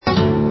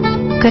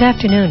Good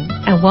afternoon,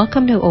 and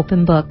welcome to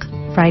Open Book,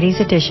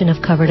 Friday's edition of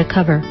Cover to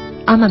Cover.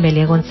 I'm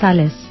Amelia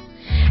Gonzalez.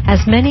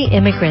 As many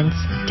immigrants,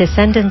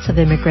 descendants of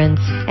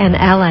immigrants, and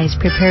allies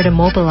prepare to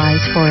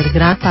mobilize for El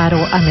Gran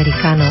Paro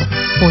Americano,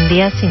 Un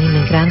Día Sin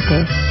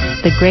Inmigrante,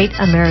 the Great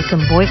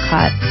American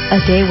Boycott,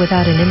 A Day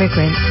Without an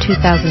Immigrant,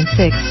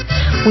 2006,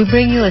 we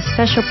bring you a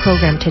special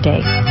program today,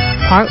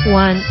 Part 1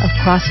 of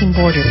Crossing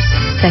Borders,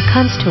 that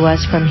comes to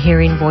us from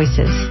Hearing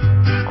Voices.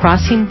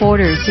 Crossing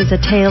Borders is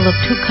a tale of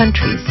two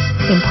countries.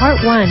 In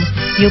Part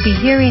 1, you'll be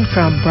hearing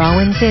from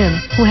Browen Zim,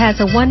 who has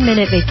a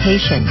one-minute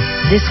vacation,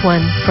 this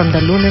one from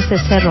the Lunes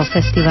de Cerro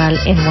Festival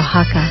in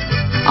Oaxaca.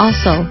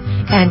 Also,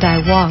 And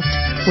I Walked,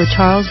 with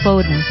Charles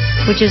Bowden,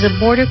 which is a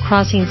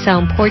border-crossing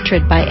sound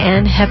portrait by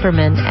Ann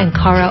Hepperman and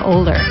Cara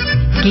Oler.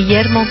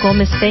 Guillermo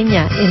Gomez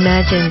Peña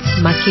imagines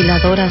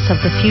maquiladoras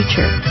of the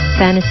future,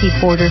 fantasy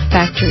border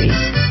factories.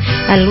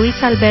 And Luis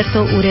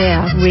Alberto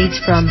Urea reads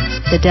from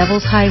The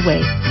Devil's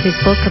Highway, his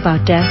book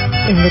about death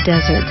in the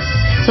desert.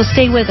 So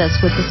stay with us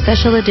with the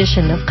special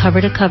edition of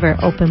Cover to Cover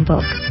Open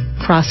Book,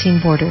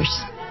 Crossing Borders.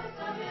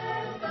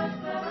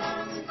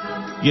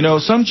 You know,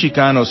 some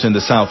Chicanos in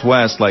the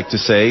Southwest like to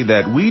say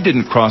that we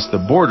didn't cross the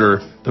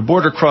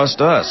border crossed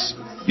us.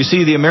 You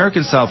see, the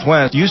American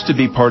Southwest used to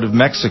be part of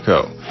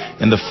Mexico,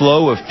 and the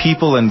flow of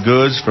people and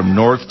goods from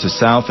north to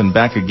south and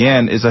back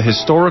again is a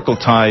historical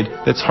tide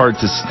that's hard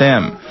to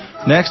stem.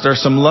 Next are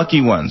some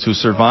lucky ones who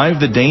survived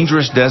the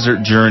dangerous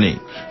desert journey.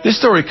 This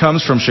story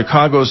comes from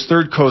Chicago's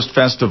Third Coast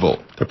Festival.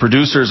 The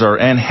producers are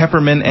Ann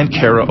Hepperman and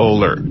Cara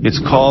Oler. It's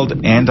called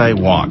And I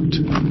Walked.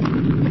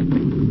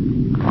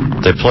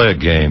 They play a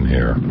game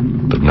here,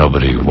 but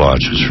nobody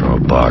watches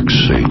from a box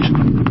seat.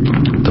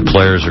 The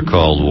players are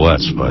called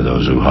wets by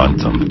those who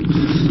hunt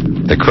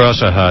them. They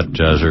cross a hot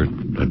desert,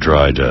 a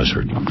dry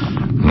desert,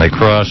 and they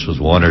cross with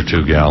 1 or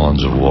 2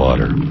 gallons of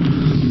water.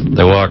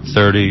 They walk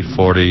 30,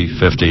 40,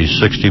 50,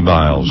 60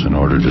 miles in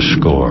order to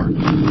score.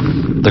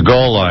 The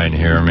goal line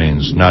here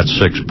means not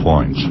 6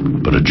 points,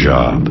 but a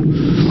job.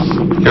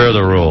 Here are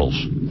the rules.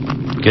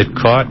 Get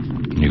caught,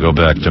 and you go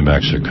back to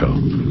Mexico.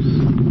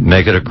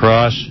 Make it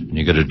across, and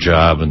you get a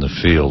job in the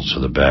fields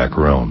or the back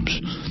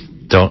rooms.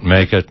 Don't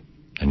make it,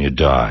 and you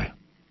die.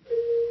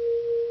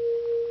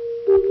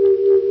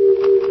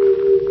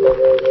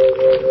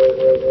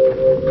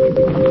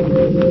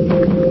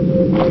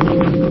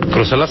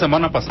 Crucé la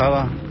semana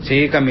pasada.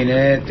 Sí,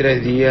 caminé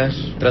 3 días.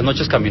 3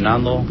 noches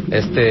caminando.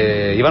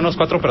 Íbamos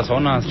 4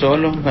 personas.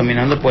 Solo,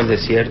 caminando por el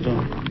desierto.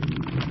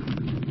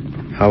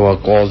 I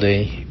walk all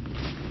day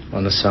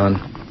on the sun.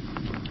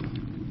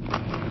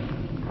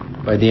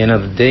 By the end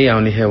of the day, I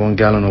only had 1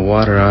 gallon of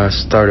water. I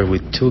started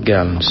with 2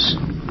 gallons.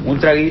 Un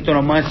traguito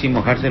nomás sin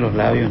mojarse los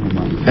labios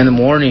nomás. In the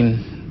morning,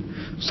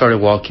 started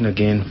walking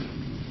again.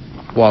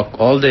 Walk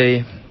all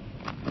day,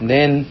 and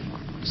then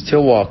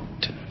still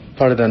walked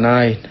part of the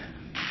night.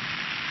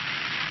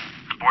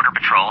 Border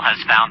Patrol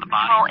has found the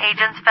body. Patrol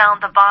agents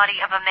found the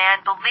body of a man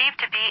believed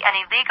to be an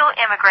illegal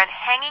immigrant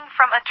hanging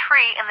from a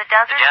tree in the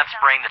desert. The deaths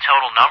bring the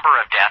total number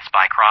of deaths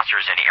by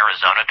crossers in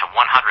Arizona to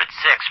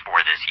 106 for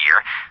this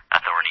year.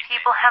 Authorities.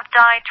 People have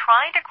died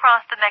trying to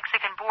cross the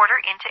Mexican border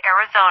into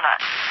Arizona.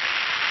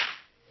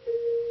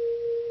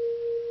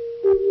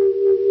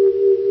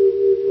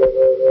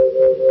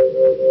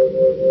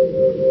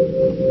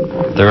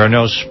 There are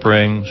no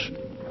springs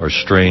or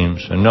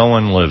streams, and no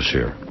one lives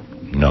here.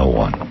 No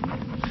one.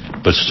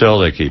 But still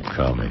they keep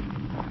coming.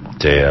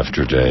 Day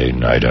after day,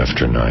 night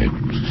after night.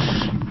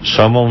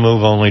 Some will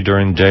move only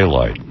during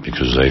daylight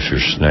because they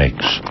fear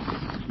snakes.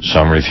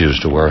 Some refuse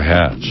to wear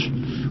hats.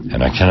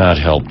 And I cannot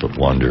help but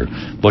wonder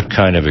what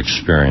kind of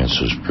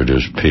experiences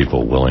produce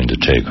people willing to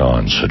take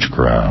on such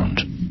ground.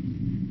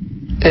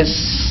 It's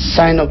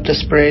sign of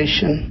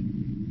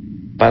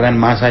desperation. Pagan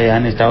más allá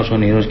en Estados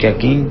Unidos que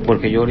aquí,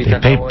 porque yo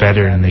ahorita. They pay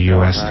better in the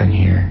U.S. than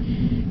here.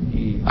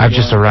 I've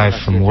just arrived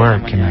from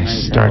work and I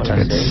start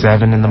at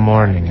 7 in the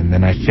morning and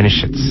then I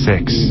finish at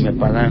 6.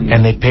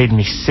 And they paid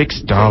me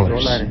 $6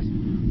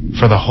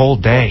 for the whole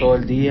day.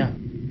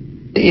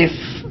 If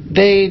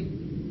they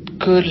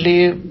could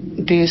live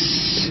this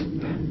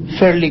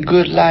fairly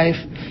good life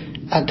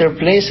at their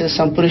places,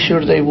 I'm pretty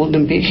sure they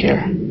wouldn't be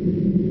here.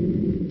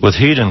 With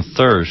heat and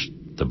thirst,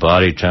 the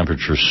body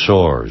temperature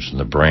soars and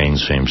the brain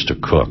seems to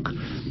cook.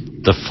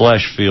 The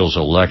flesh feels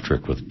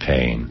electric with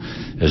pain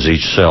as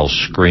each cell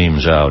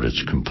screams out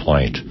its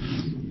complaint.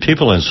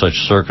 People in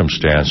such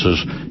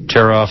circumstances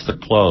tear off the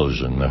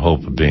clothes in the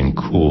hope of being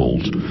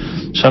cooled.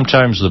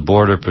 Sometimes the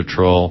Border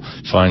Patrol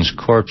finds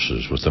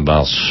corpses with the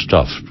mouths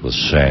stuffed with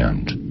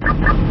sand.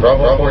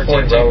 Bravo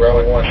 14,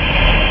 Bravo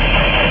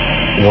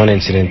 1. One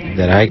incident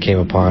that I came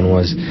upon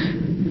was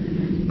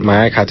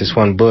my eye caught this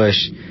one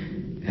bush,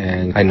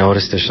 and I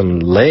noticed there's some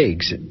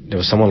legs. There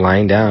was someone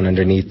lying down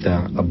underneath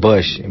a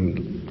bush.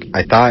 And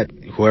I thought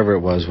whoever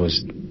it was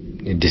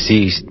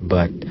deceased,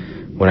 but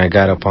when I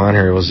got up on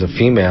her, it was a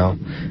female.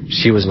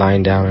 She was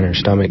lying down on her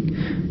stomach,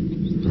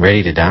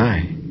 ready to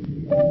die.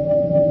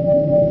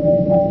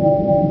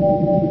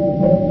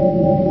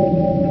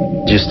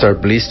 You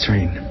start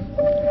blistering.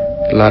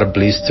 A lot of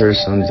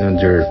blisters on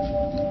your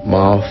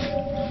mouth,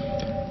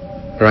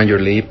 around your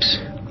lips.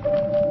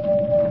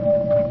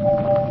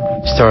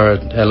 Start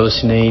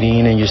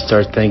hallucinating and you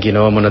start thinking,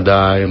 oh, I'm gonna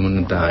die.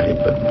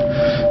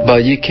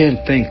 But you can't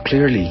think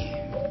clearly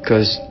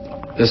because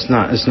it's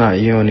not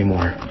you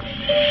anymore.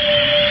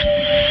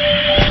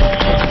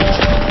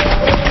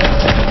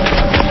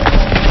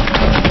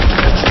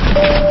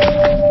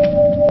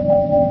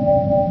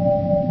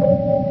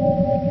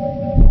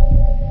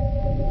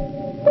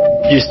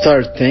 You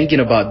start thinking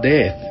about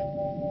death.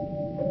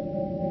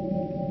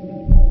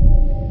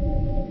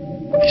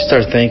 You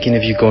start thinking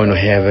if you're going to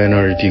heaven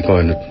or if you're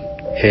going to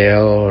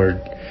hell, or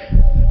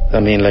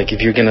like if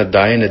you're gonna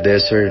die in the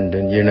desert, and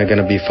then you're not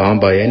gonna be found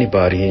by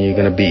anybody and you're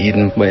gonna be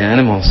eaten by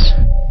animals.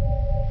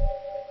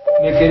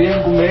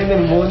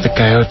 The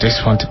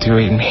coyotes wanted to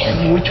eat me.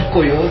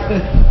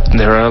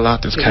 There are a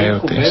lot of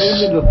coyotes.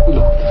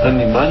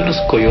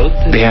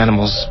 The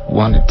animals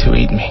wanted to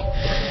eat me.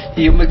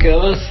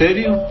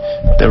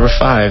 There were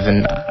 5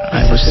 and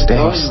I was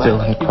staying still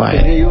and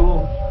quiet.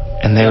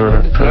 And they were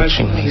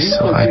approaching me,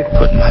 so I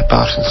put my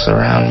bottles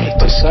around me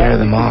to scare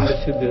them off.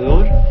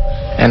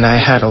 And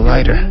I had a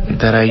lighter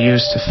that I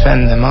used to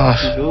fend them off.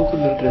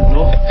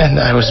 And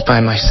I was by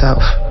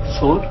myself.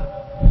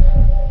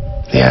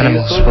 The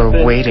animals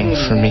were waiting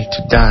for me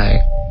to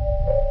die.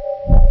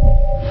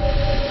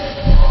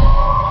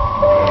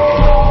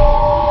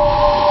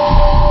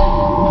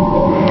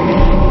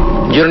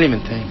 You don't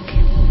even think.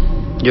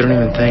 You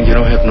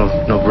don't have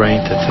no brain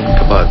to think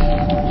about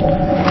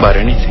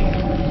anything.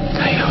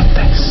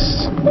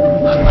 Coyotes. A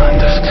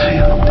lot of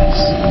coyotes.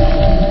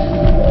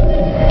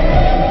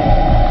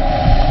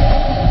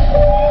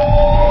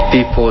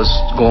 People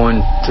going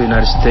to the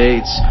United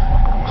States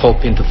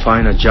hoping to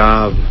find a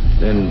job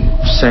and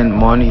send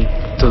money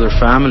to their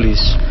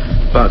families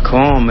back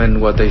home, and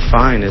what they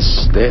find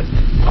is death.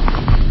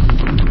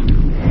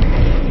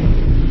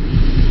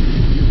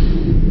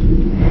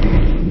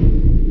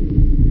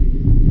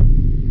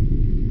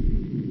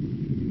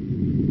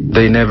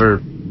 They never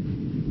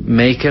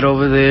make it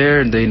over there,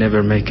 and they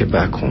never make it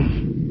back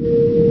home.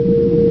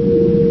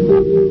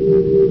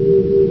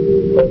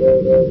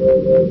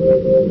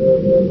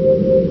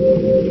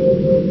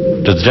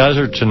 The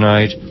desert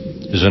tonight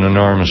is an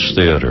enormous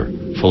theater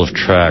full of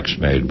tracks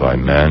made by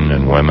men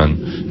and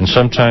women and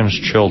sometimes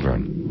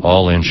children,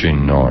 all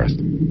inching north.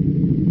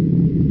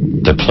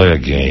 They play a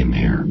game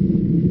here.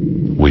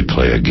 We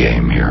play a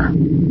game here.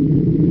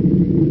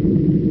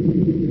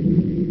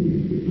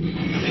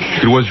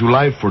 It was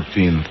July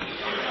 14th.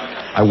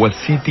 I was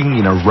sitting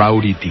in a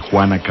rowdy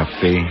Tijuana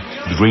cafe,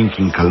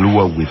 drinking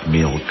Kahlua with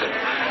milk,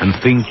 and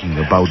thinking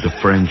about the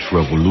French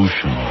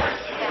Revolution.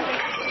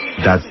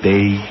 That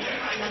day,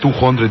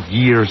 200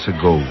 years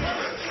ago,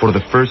 for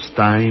the first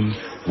time,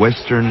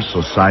 Western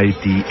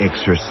society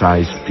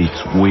exercised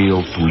its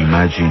will to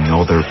imagine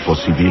other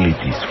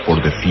possibilities for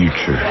the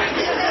future.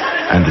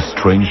 And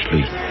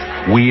strangely,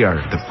 we are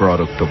the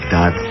product of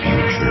that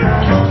future.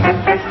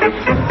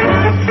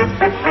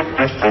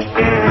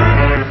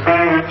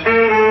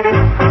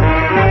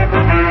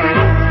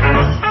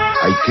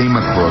 I came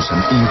across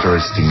an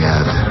interesting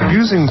ad.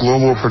 Using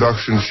global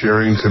production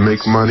sharing to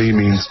make money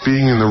means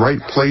being in the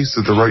right place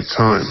at the right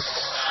time.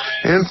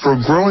 And for a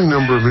growing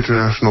number of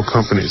international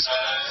companies,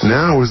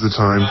 now is the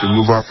time to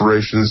move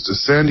operations to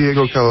San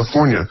Diego,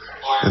 California,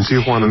 and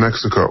Tijuana,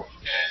 Mexico.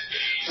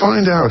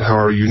 Find out how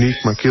our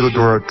unique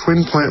Maquiladora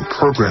twin plant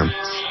program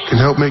can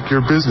help make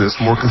your business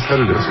more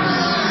competitive.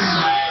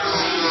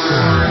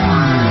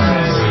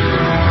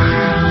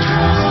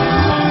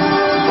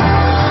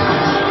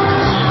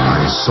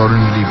 I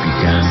suddenly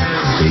began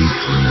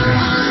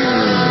daydreaming.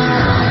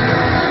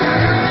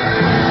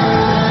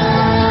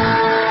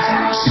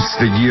 It's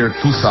the year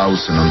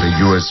 2000 on the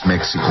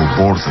U.S.-Mexico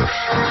border,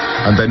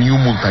 and a new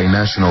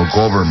multinational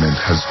government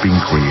has been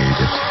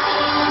created.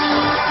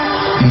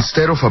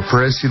 Instead of a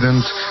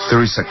president,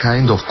 there is a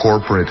kind of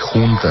corporate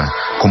junta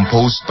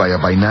composed by a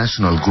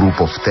binational group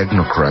of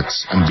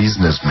technocrats and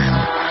businessmen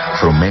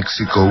from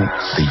Mexico,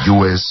 the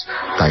U.S.,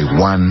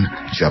 Taiwan,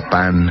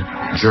 Japan,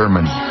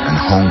 Germany, and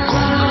Hong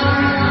Kong.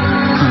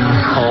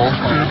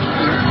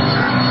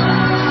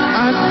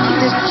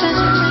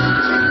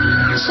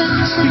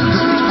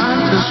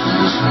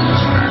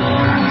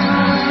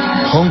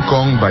 Hong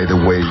Kong, by the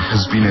way,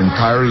 has been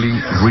entirely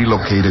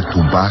relocated to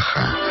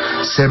Baja,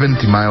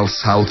 70 miles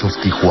south of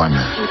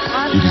Tijuana.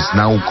 It is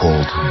now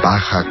called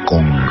Baja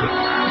Kong.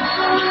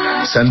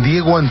 San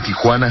Diego and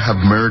Tijuana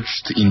have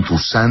merged into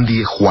San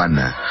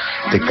Diejuana,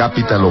 the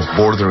capital of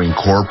Border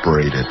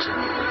Incorporated.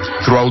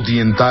 Throughout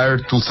the entire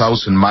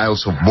 2,000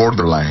 miles of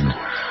borderline,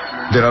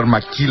 there are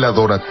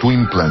Maquiladora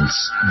twin plants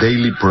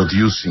daily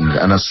producing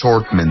an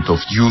assortment of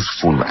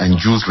useful and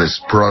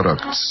useless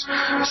products,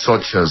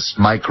 such as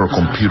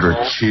microcomputer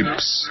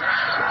chips,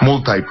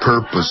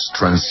 multi-purpose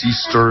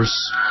transistors,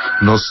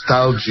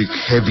 nostalgic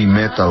heavy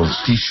metal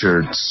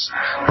t-shirts,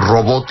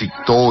 robotic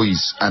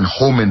toys, and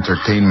home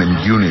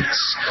entertainment units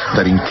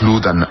that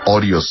include an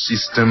audio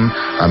system,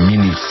 a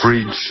mini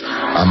fridge,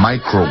 a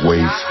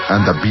microwave,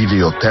 and a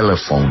video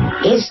telephone.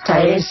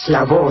 Esta es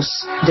la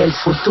voz del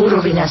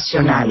futuro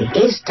binacional.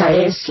 Esta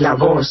es la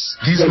voz.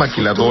 These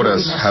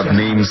maquiladoras have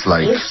names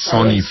like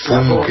Sonny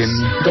Funken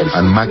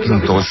and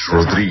Macintosh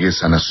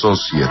Rodriguez and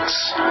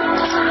Associates.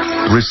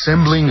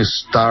 Resembling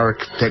stark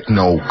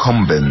techno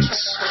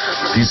convents,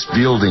 these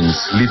buildings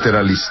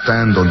literally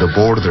stand on the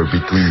border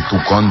between two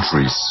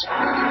countries.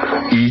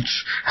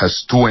 Each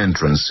has two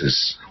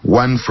entrances,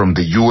 one from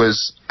the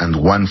U.S.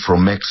 and one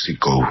from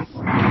Mexico.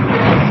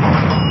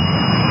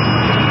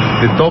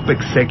 The top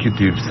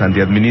executives and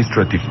the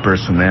administrative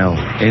personnel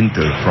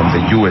enter from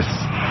the U.S.,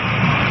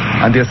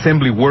 and the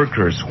assembly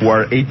workers, who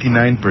are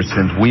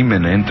 89%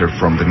 women, enter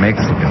from the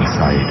Mexican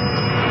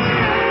side.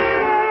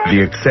 The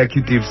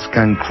executives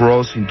can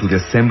cross into the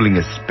assembling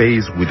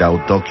space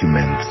without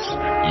documents,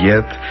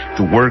 yet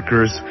the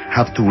workers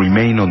have to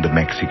remain on the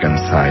Mexican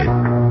side.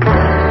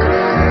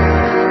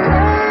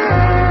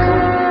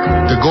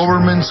 The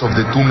governments of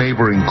the two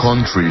neighboring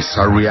countries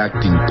are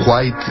reacting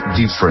quite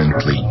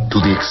differently to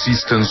the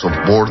existence of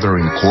Border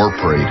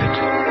Incorporated.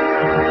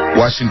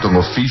 Washington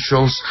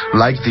officials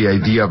like the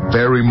idea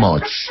very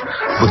much,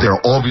 but they're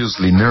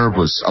obviously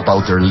nervous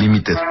about their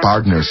limited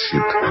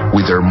partnership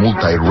with their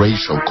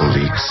multiracial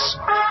colleagues.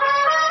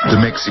 The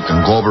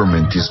Mexican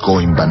government is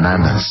going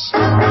bananas.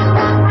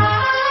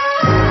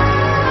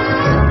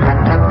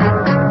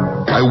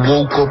 I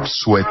woke up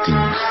sweating.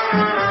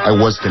 I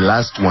was the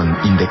last one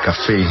in the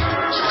cafe.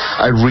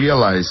 I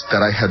realized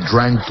that I had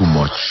drank too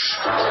much.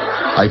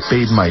 I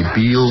paid my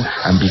bill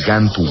and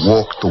began to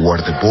walk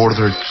toward the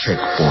border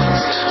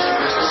checkpoint.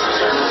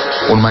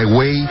 On my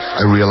way,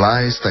 I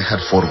realized I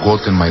had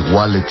forgotten my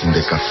wallet in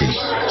the cafe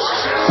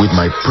with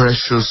my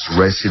precious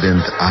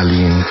resident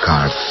alien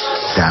card.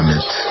 Damn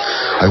it.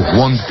 I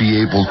won't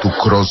be able to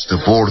cross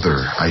the border,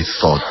 I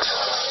thought.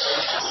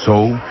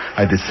 So,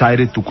 I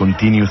decided to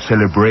continue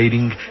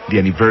celebrating the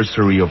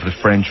anniversary of the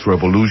French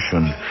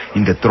Revolution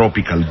in the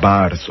tropical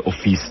bars of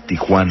East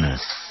Tijuana.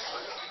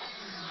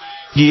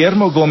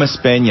 Guillermo Gómez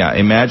Peña,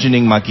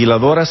 imagining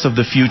maquiladoras of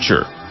the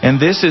future. And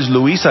this is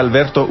Luis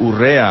Alberto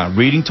Urrea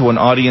reading to an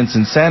audience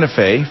in Santa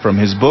Fe from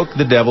his book,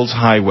 The Devil's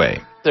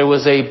Highway. There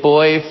was a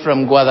boy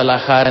from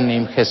Guadalajara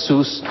named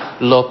Jesus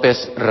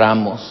Lopez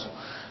Ramos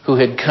who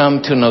had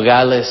come to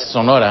Nogales,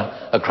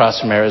 Sonora,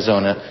 across from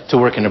Arizona, to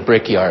work in a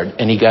brickyard,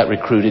 and he got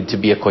recruited to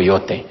be a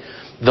coyote.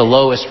 The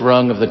lowest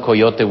rung of the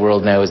coyote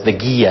world now is the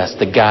guías,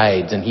 the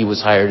guides, and he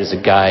was hired as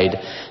a guide.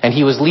 And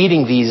he was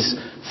leading these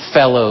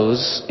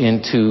fellows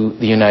into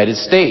the United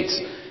States.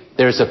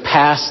 There's a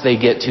pass they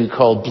get to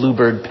called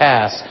Bluebird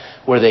Pass,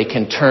 where they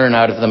can turn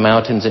out of the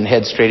mountains and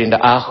head straight into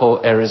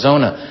Ajo,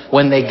 Arizona.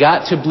 When they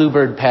got to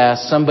Bluebird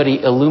Pass,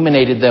 somebody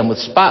illuminated them with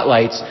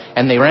spotlights,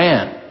 and they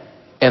ran.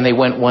 And they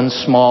went one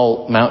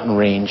small mountain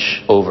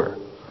range over.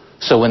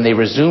 So when they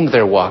resumed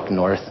their walk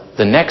north,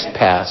 the next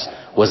pass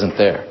wasn't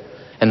there.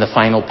 And the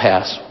final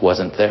pass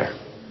wasn't there.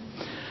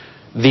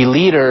 The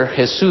leader,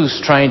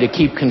 Jesus, trying to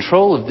keep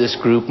control of this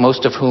group,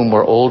 most of whom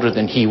were older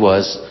than he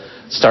was,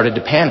 started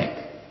to panic.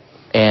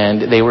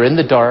 And they were in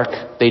the dark.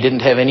 They didn't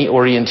have any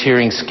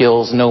orienteering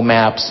skills, no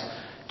maps,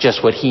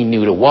 just what he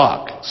knew to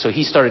walk. So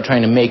he started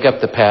trying to make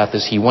up the path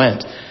as he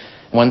went.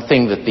 One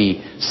thing that the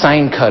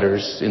sign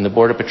cutters in the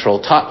Border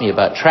Patrol taught me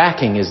about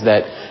tracking is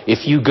that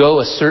if you go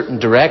a certain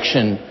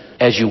direction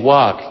as you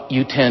walk,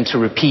 you tend to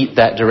repeat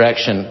that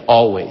direction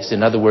always.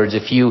 In other words,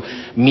 if you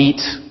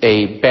meet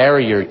a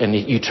barrier and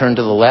you turn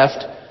to the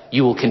left,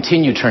 you will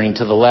continue turning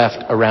to the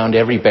left around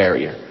every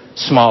barrier,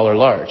 small or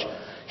large.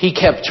 He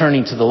kept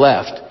turning to the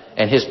left,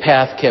 and his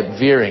path kept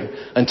veering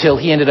until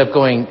he ended up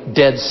going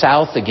dead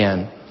south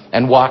again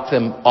and walked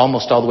them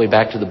almost all the way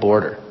back to the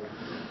border.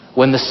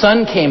 When the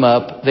sun came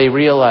up, they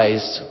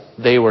realized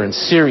they were in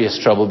serious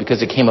trouble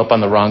because it came up on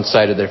the wrong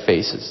side of their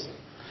faces.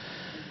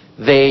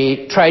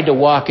 They tried to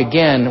walk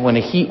again when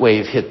a heat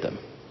wave hit them.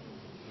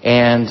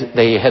 And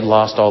they had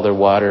lost all their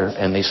water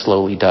and they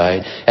slowly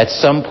died. At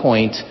some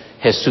point,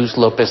 Jesus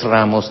Lopez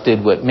Ramos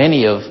did what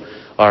many of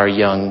our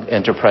young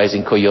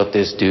enterprising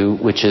coyotes do,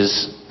 which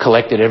is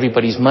collected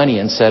everybody's money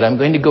and said, I'm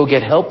going to go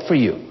get help for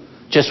you.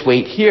 Just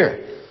wait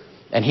here.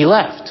 And he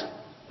left.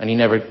 And he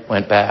never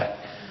went back.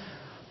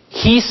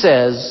 He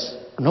says,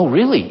 no,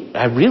 really,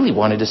 I really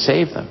wanted to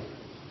save them.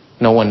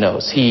 No one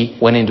knows. He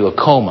went into a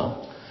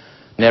coma,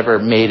 never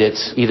made it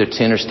either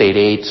to Interstate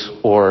 8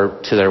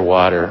 or to their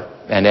water.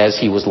 And as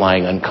he was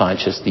lying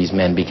unconscious, these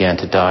men began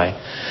to die.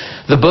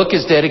 The book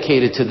is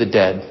dedicated to the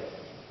dead.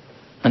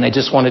 And I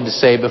just wanted to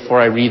say before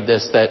I read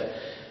this that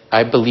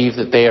I believe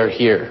that they are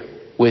here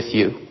with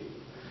you.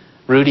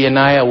 Rudy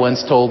Anaya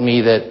once told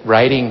me that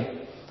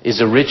writing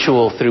is a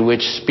ritual through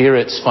which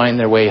spirits find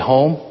their way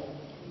home.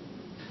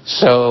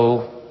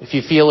 So if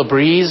you feel a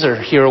breeze or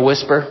hear a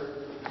whisper,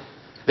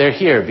 they're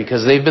here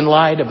because they've been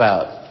lied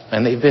about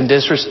and they've been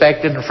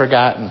disrespected and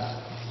forgotten.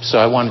 So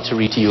I wanted to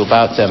read to you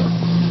about them.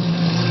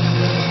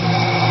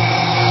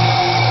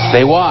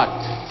 They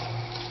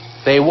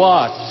walked. They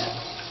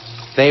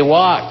walked. They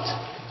walked.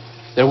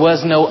 There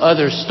was no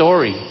other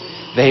story.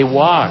 They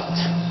walked.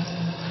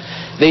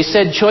 They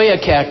said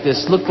cholla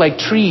cactus looked like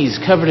trees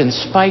covered in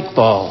spike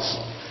balls.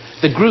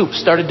 The group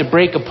started to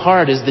break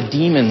apart as the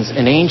demons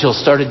and angels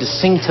started to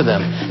sing to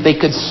them. They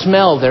could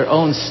smell their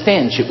own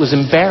stench. It was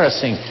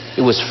embarrassing.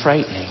 It was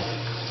frightening.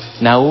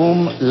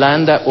 Naum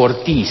Landa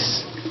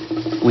Ortiz.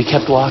 We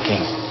kept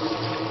walking.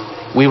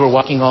 We were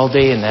walking all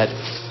day in that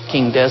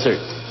King Desert,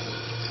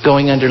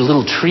 going under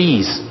little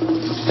trees.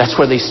 That's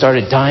where they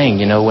started dying,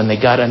 when they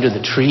got under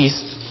the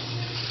trees.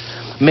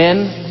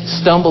 Men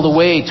stumbled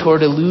away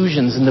toward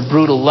illusions in the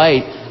brutal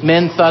light.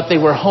 Men thought they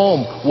were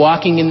home,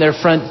 walking in their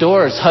front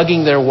doors,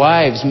 hugging their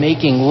wives,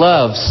 making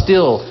love.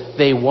 Still,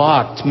 they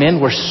walked.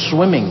 Men were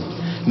swimming.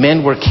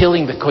 Men were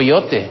killing the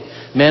coyote.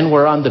 Men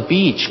were on the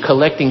beach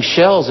collecting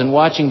shells and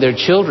watching their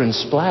children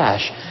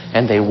splash.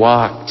 And they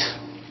walked.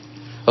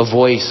 A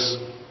voice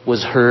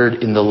was heard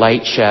in the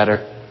light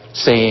shatter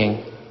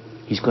saying,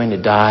 "He's going to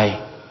die.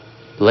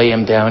 Lay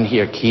him down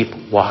here.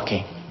 Keep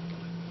walking."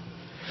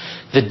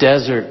 The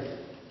desert,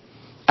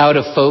 out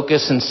of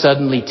focus and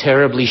suddenly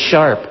terribly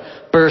sharp,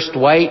 burst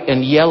white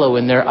and yellow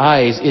in their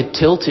eyes. It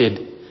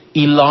tilted,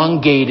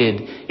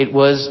 elongated. It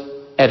was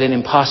at an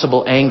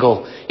impossible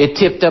angle. It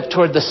tipped up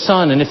toward the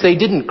sun, and if they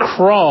didn't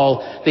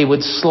crawl, they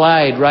would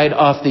slide right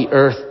off the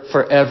earth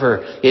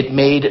forever. It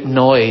made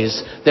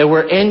noise. There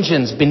were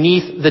engines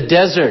beneath the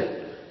desert.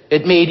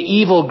 It made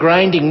evil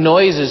grinding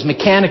noises,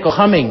 mechanical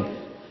humming.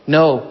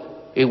 No,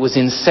 it was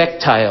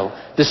insectile,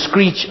 the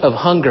screech of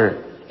hunger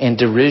and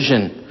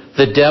derision.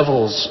 The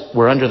devils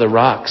were under the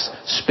rocks,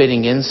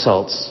 spitting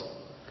insults.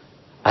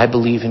 I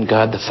believe in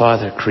God the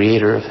Father,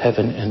 creator of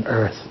heaven and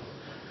earth.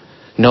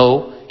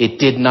 No, it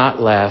did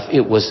not laugh.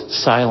 It was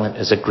silent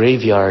as a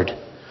graveyard.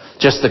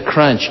 Just the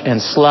crunch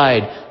and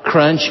slide,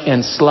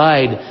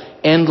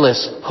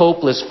 endless,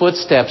 hopeless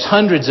footsteps,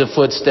 hundreds of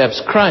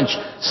footsteps, crunch,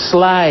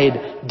 slide,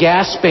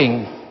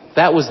 gasping.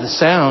 That was the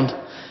sound.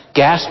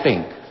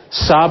 Gasping,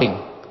 sobbing,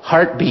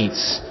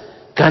 heartbeats.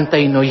 Canta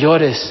y no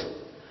llores.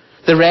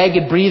 The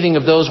ragged breathing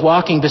of those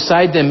walking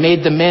beside them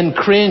made the men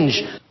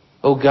cringe.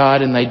 O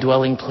God, in thy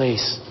dwelling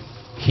place,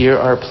 hear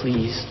our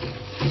pleas.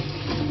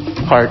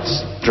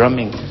 Hearts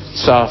drumming,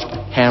 soft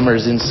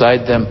hammers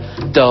inside them,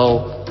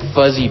 dull,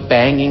 fuzzy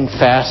banging,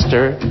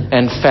 faster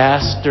and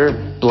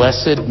faster.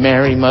 Blessed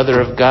Mary,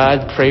 Mother of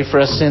God, pray for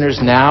us sinners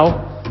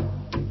now.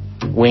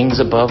 Wings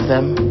above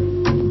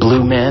them,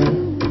 blue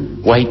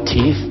men, white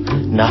teeth,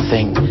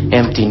 nothing,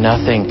 empty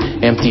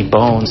nothing, empty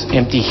bones,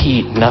 empty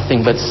heat,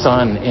 nothing but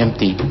sun,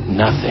 empty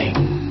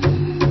nothing.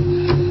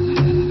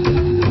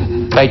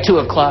 By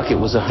 2:00 it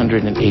was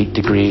 108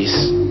 degrees.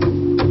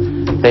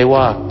 They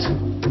walked.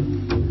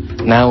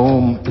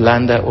 Naum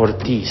Landa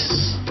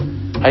Ortiz.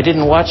 I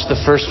didn't watch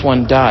the first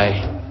one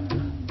die.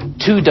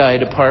 2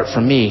 died apart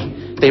from me.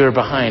 They were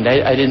behind.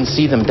 I didn't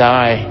see them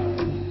die.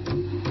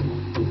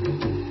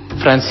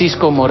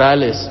 Francisco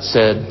Morales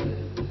said,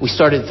 we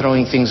started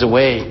throwing things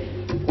away.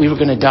 We were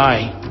going to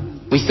die.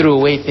 We threw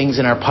away things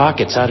in our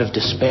pockets out of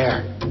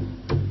despair.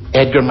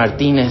 Edgar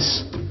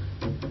Martinez,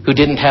 who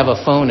didn't have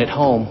a phone at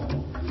home,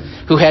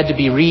 who had to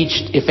be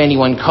reached if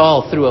anyone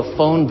called through a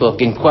phone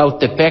book in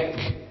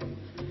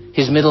Cuautepec.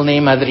 His middle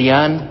name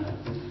Adrian,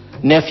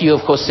 nephew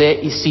of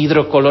Jose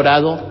Isidro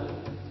Colorado,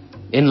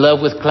 in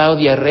love with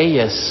Claudia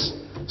Reyes,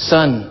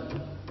 son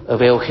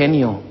of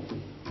Eugenio,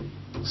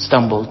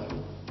 stumbled.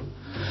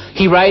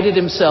 He righted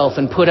himself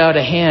and put out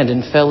a hand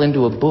and fell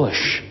into a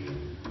bush.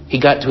 He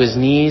got to his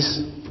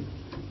knees,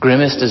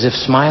 grimaced as if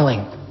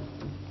smiling.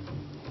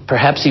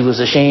 Perhaps he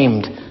was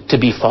ashamed to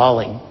be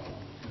falling.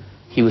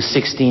 He was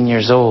 16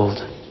 years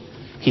old.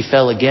 He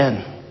fell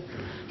again.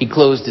 He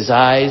closed his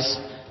eyes.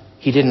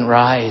 He didn't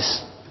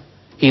rise.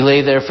 He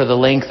lay there for the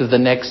length of the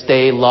next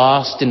day,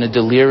 lost in a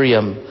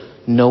delirium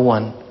no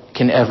one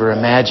can ever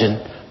imagine,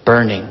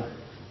 burning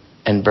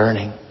and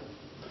burning.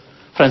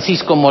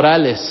 Francisco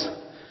Morales,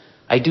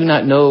 I do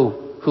not know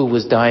who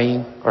was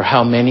dying or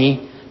how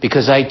many,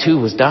 because I too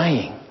was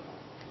dying.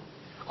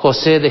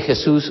 Jose de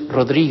Jesus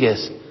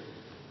Rodriguez,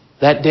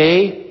 that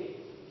day,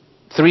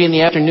 3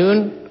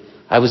 p.m,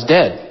 I was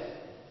dead.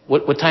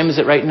 What time is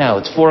it right now?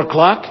 It's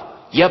 4:00?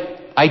 Yep,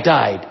 I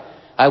died.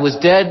 I was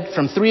dead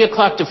from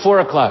 3:00 to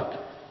 4:00.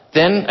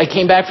 Then I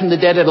came back from the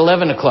dead at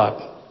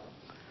 11:00.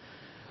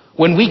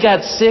 When we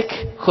got sick,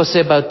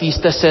 Jose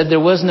Bautista said there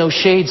was no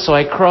shade, so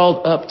I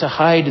crawled up to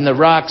hide in the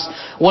rocks.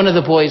 One of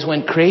the boys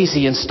went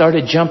crazy and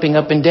started jumping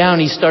up and down.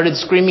 He started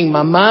screaming,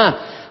 "Mama,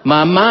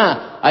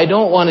 Mama, I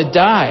don't want to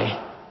die."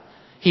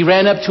 He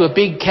ran up to a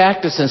big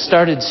cactus and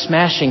started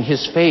smashing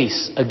his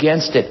face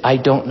against it. I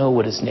don't know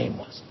what his name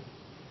was.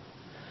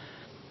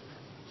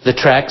 The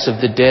tracks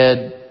of the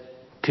dead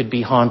could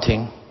be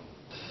haunting.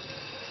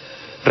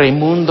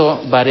 Raimundo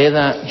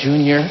Barreda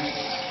Jr.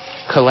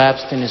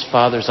 collapsed in his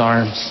father's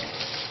arms.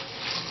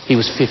 He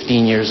was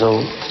 15 years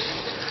old.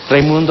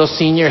 Raimundo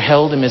Sr.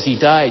 held him as he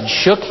died,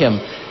 shook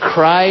him,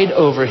 cried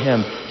over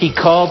him. He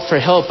called for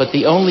help, but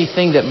the only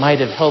thing that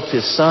might have helped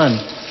his son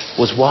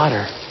was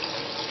water.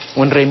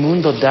 When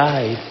Raimundo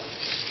died,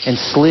 and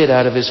slid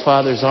out of his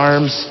father's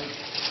arms.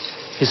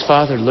 His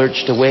father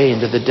lurched away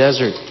into the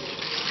desert,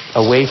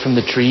 away from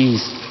the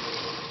trees,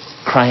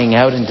 crying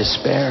out in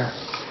despair.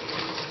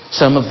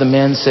 Some of the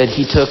men said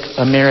he took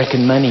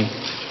American money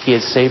he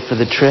had saved for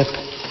the trip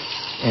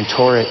and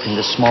tore it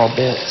into small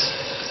bits.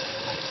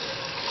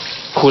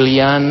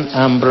 Julian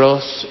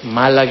Ambrose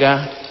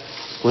Malaga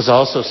was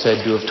also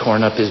said to have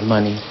torn up his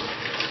money.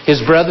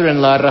 His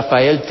brother-in-law,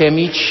 Rafael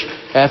Temich,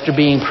 after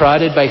being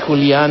prodded by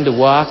Julian to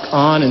walk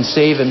on and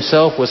save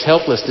himself, was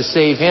helpless to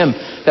save him.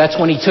 That's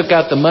when he took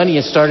out the money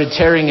and started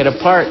tearing it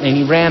apart, and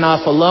he ran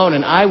off alone,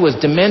 and I was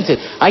demented.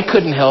 I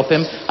couldn't help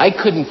him. I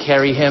couldn't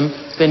carry him.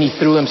 Then he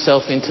threw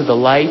himself into the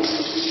light,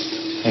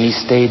 and he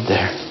stayed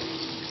there.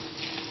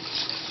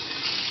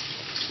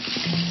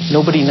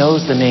 Nobody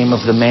knows the name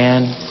of the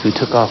man who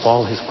took off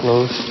all his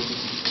clothes.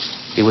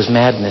 It was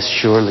madness,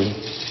 surely.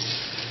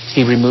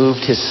 He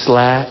removed his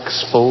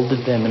slacks,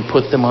 folded them, and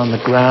put them on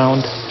the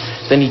ground.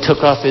 Then he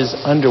took off his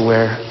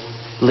underwear,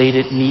 laid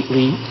it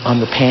neatly on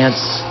the pants.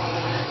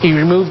 He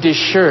removed his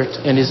shirt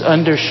and his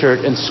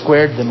undershirt and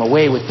squared them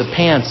away with the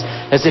pants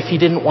as if he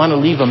didn't want to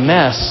leave a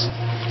mess.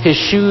 His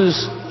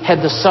shoes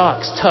had the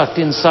socks tucked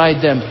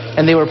inside them,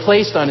 and they were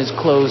placed on his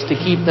clothes to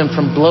keep them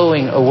from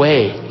blowing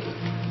away.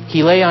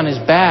 He lay on his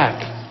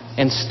back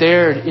and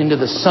stared into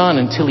the sun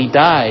until he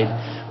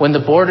died. When the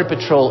Border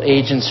Patrol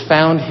agents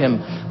found him,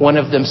 one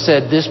of them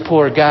said, "This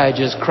poor guy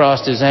just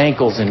crossed his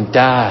ankles and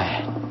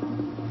died."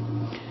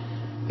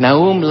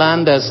 Naum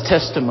Landa's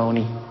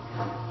testimony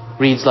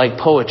reads like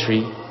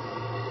poetry.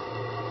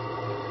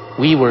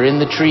 We were in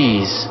the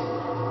trees,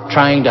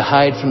 trying to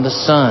hide from the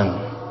sun,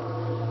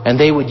 and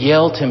they would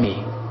yell to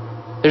me,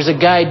 "There's a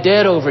guy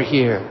dead over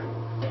here."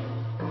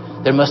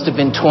 There must have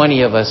been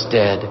 20 of us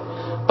dead.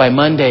 By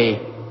Monday,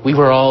 we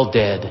were all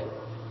dead.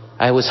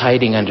 I was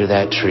hiding under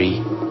that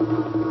tree.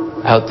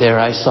 Out there,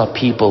 I saw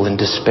people in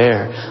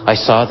despair. I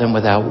saw them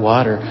without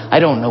water. I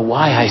don't know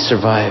why I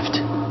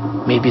survived.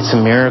 Maybe it's a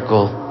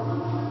miracle.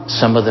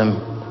 Some of them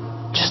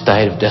just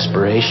died of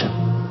desperation.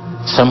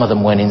 Some of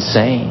them went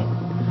insane.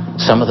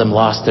 Some of them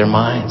lost their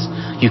minds.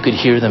 You could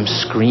hear them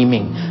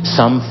screaming.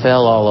 Some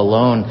fell all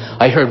alone.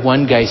 I heard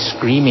one guy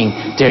screaming,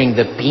 daring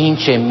the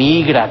pinche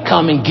migra,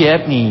 come and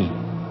get me.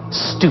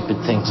 Stupid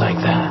things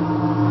like that.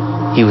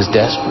 He was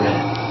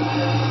desperate.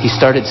 He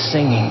started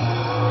singing.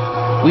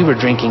 We were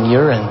drinking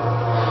urine.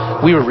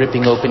 We were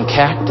ripping open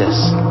cactus.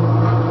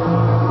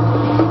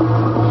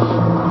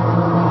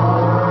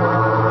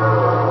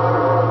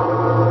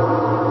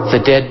 The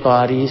dead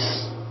bodies,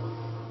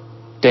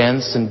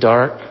 dense and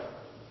dark,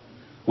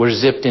 were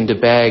zipped into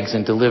bags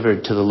and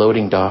delivered to the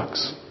loading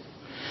docks.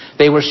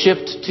 They were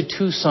shipped to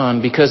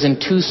Tucson because in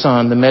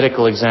Tucson the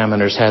medical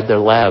examiners had their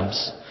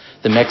labs.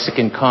 The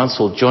Mexican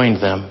consul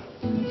joined them.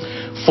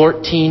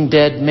 14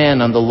 dead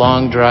men on the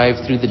long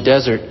drive through the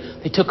desert.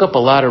 They took up a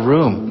lot of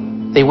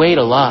room. They weighed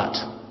a lot.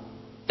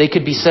 They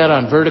could be set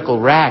on vertical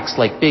racks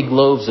like big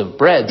loaves of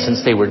bread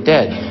since they were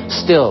dead.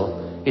 Still,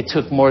 it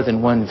took more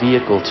than one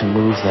vehicle to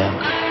move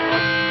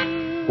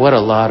them. What a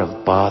lot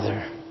of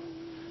bother.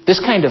 This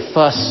kind of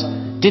fuss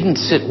didn't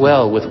sit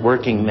well with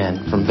working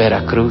men from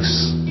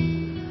Veracruz.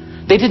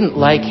 They didn't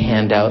like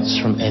handouts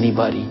from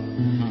anybody.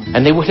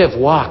 And they would have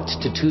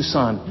walked to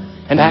Tucson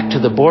and back to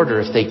the border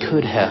if they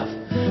could have.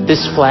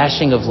 This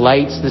flashing of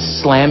lights,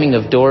 this slamming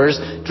of doors,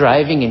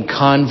 driving in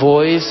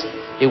convoys,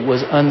 it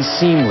was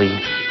unseemly.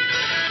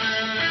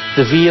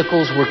 The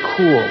vehicles were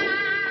cool,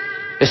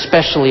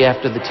 especially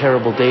after the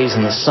terrible days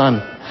in the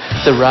sun.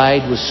 The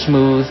ride was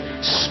smooth,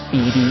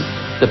 speedy.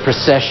 The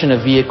procession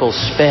of vehicles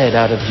sped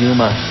out of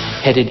Yuma,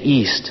 headed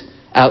east,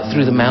 out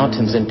through the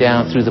mountains and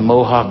down through the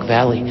Mohawk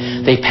Valley.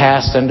 They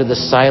passed under the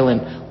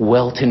silent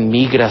Welton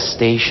Migra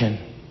station.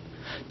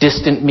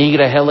 Distant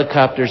Migra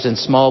helicopters and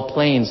small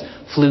planes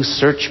flew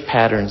search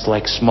patterns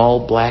like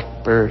small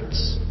black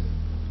birds.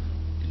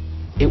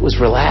 It was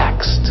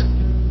relaxed.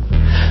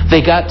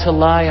 They got to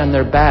lie on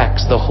their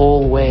backs the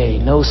whole way.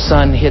 No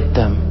sun hit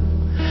them.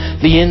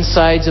 The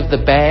insides of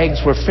the bags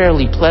were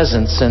fairly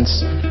pleasant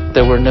since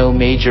there were no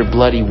major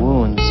bloody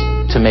wounds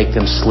to make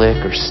them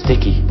slick or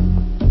sticky.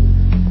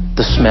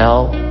 The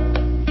smell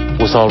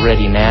was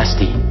already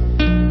nasty,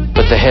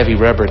 but the heavy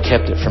rubber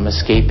kept it from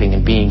escaping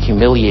and being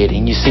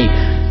humiliating. You see,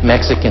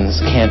 Mexicans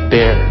can't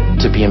bear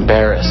to be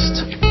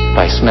embarrassed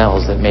by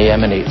smells that may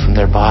emanate from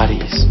their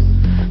bodies.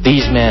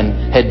 These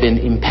men had been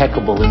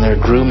impeccable in their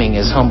grooming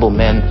as humble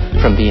men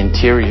from the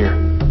interior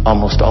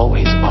almost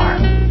always are.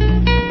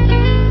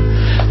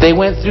 They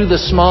went through the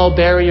small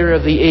barrier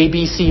of the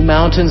ABC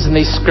Mountains and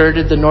they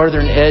skirted the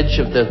northern edge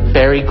of the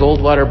Barry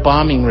Goldwater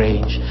bombing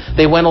range.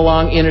 They went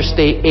along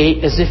Interstate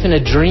 8 as if in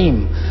a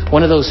dream,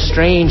 one of those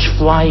strange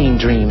flying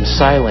dreams,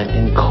 silent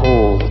and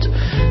cold.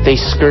 They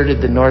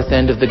skirted the north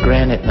end of the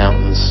Granite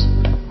Mountains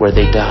where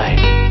they died.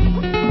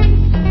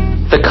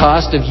 The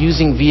cost of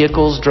using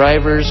vehicles,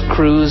 drivers,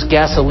 crews,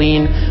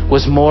 gasoline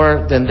was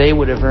more than they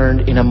would have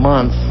earned in a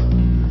month.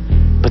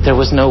 But there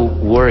was no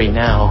worry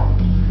now,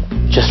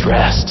 just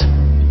rest.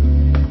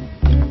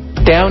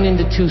 Down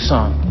into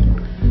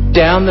Tucson,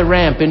 down the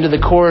ramp into the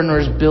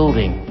coroner's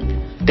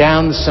building.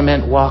 down the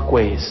cement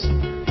walkways,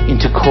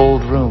 into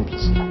cold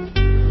rooms.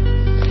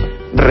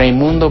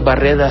 Raimundo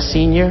Barreda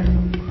Sr.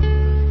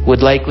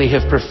 would likely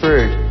have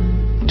preferred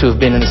to have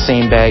been in the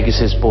same bag as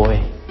his boy,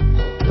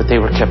 but they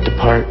were kept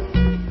apart.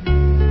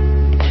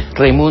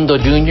 Raimundo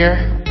Jr.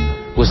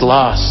 was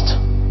lost,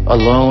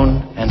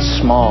 alone and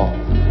small,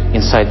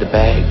 inside the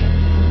bag.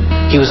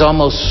 He was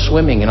almost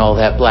swimming in all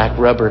that black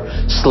rubber,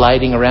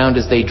 sliding around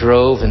as they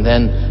drove and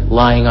then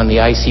lying on the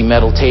icy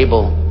metal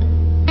table.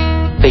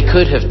 They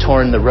could have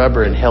torn the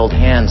rubber and held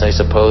hands, I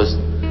suppose,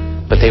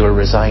 but they were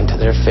resigned to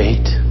their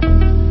fate.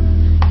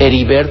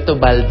 Heriberto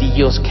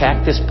Baldillo's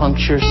cactus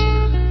punctures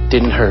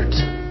didn't hurt.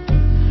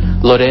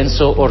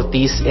 Lorenzo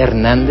Ortiz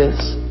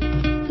Hernandez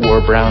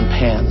wore brown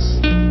pants.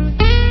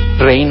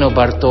 Reino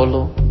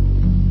Bartolo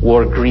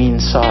wore green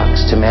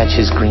socks to match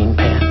his green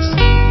pants.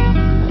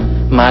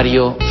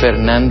 Mario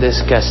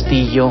Fernandez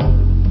Castillo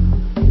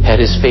had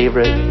his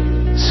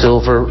favorite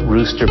silver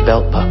rooster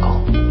belt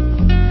buckle.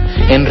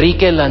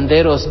 Enrique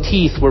Landero's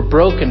teeth were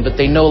broken, but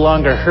they no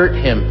longer hurt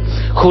him.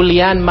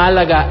 Julian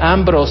Malaga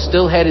Ambro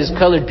still had his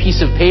colored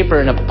piece of paper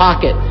in a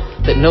pocket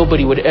that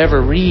nobody would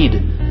ever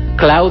read.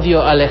 Claudio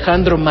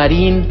Alejandro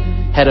Marin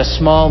had a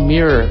small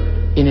mirror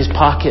in his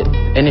pocket,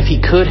 and if he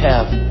could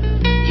have,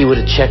 he would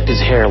have checked his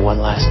hair one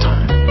last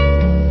time.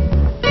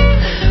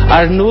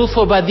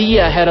 Arnulfo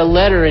Badia had a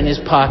letter in his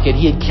pocket.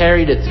 He had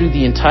carried it through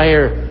the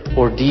entire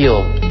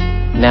ordeal,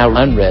 now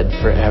unread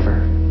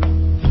forever.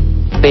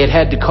 They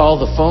had to call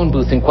the phone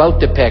booth in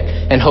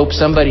Cuautepec and hope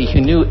somebody who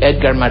knew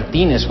Edgar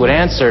Martinez would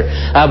answer.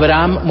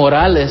 Abraham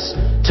Morales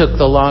took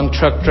the long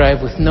truck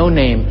drive with no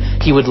name.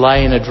 He would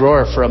lie in a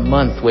drawer for a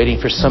month waiting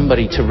for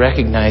somebody to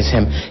recognize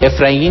him.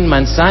 Efraín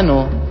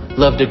Manzano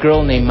loved a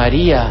girl named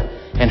Maria,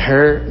 and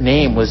her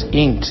name was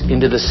inked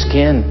into the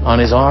skin on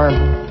his arm.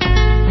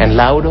 And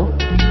Lauro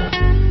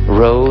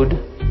rode,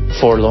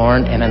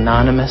 forlorn and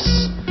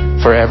anonymous,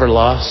 forever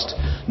lost.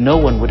 No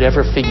one would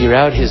ever figure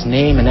out his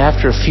name, and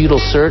after a futile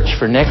search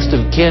for next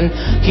of kin,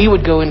 he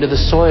would go into the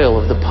soil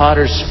of the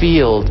potter's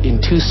field in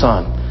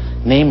Tucson,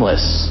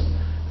 nameless,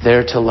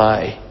 there to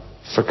lie,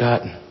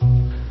 forgotten.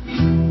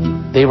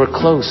 They were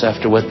close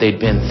after what they'd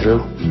been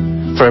through.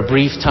 For a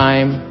brief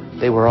time,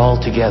 they were all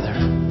together.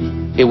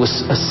 It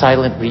was a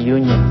silent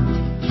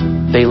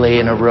reunion. They lay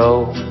in a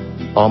row,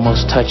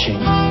 almost touching.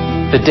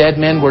 The dead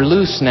men were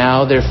loose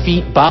now. Their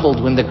feet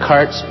bobbled when the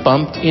carts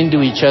bumped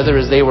into each other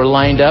as they were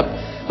lined up,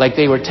 like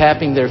they were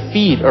tapping their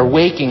feet or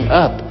waking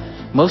up.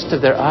 Most of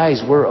their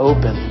eyes were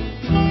open.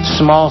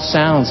 Small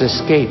sounds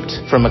escaped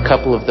from a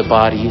couple of the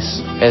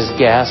bodies as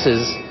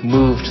gases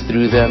moved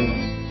through them,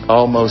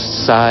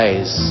 almost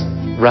sighs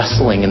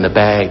rustling in the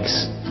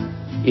bags.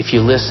 If you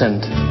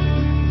listened,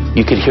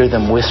 you could hear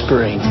them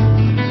whispering,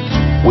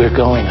 "We're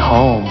going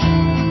home."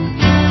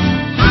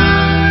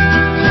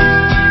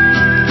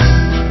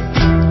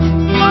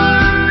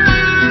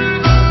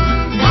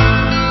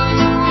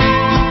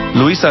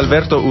 Luis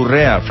Alberto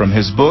Urrea from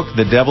his book,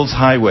 The Devil's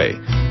Highway.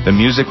 The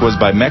music was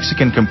by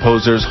Mexican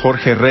composers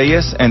Jorge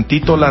Reyes and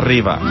Tito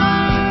Larriva.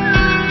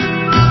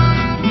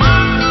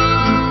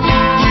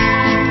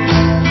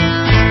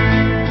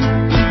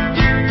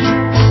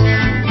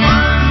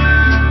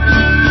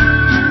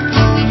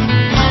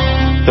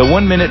 The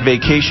 1-minute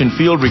vacation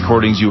field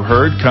recordings you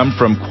heard come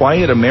from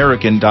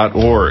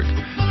quietamerican.org.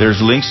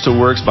 There's links to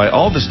works by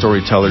all the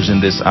storytellers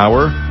in this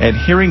hour at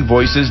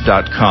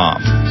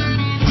hearingvoices.com.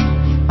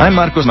 I'm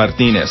Marcos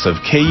Martinez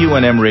of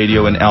KUNM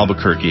Radio in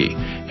Albuquerque.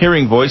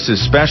 Hearing Voices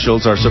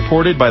specials are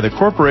supported by the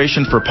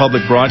Corporation for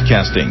Public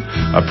Broadcasting,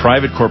 a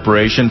private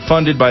corporation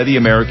funded by the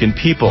American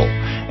people,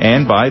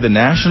 and by the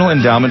National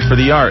Endowment for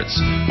the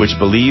Arts, which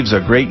believes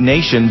a great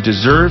nation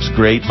deserves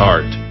great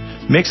art.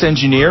 Mix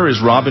engineer is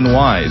Robin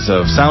Wise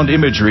of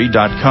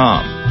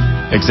soundimagery.com.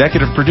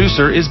 Executive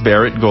producer is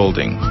Barrett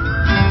Golding.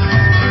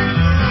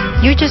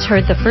 You just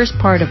heard the first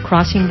part of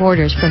Crossing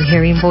Borders from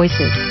Hearing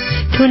Voices.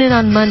 Tune in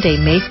on Monday,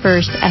 May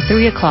 1st at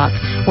 3 o'clock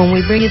when we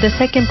bring you the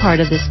second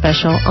part of this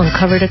special on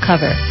Cover to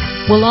Cover.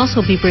 We'll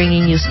also be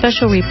bringing you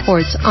special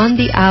reports on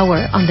the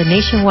hour on the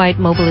nationwide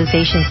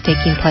mobilizations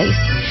taking place.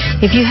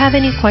 If you have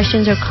any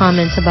questions or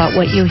comments about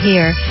what you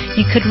hear,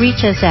 you could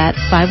reach us at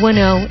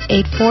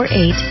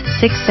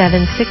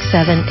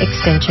 510-848-6767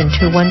 extension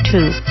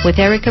 212. With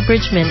Erica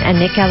Bridgman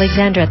and Nick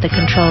Alexander at the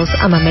controls,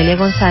 I'm Amelia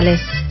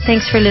Gonzalez.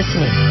 Thanks for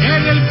listening.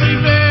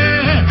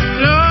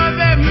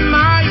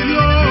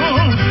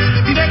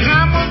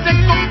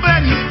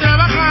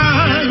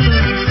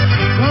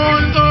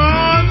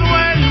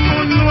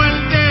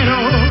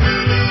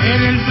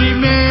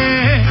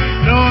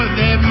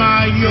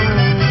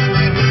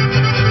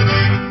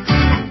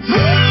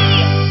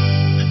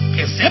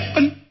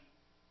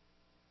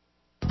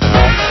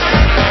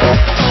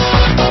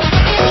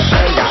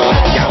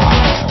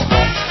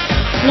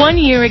 One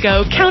year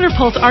ago,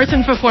 Counterpulse Arts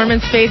and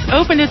Performance Space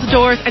opened its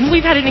doors, and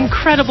we've had an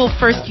incredible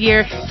first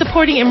year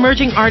supporting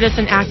emerging artists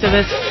and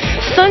activists.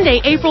 Sunday,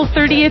 April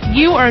 30th,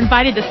 you are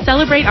invited to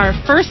celebrate our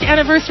first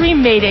anniversary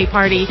May Day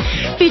party,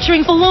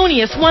 featuring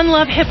Thelonious, One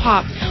Love Hip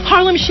Hop,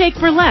 Harlem Shake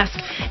Burlesque,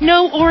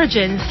 No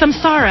Origin,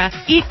 Samsara,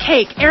 Eat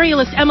Cake,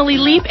 Aerialist Emily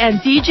Leap, and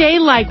DJ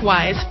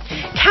Likewise.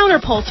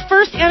 Counterpulse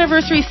first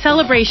anniversary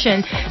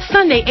celebration,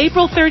 Sunday,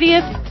 April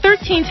 30th,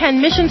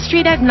 1310 Mission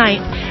Street at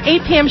night.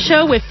 8 p.m.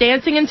 show with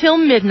dancing until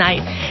midnight.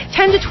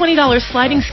 $10 to $20 sliding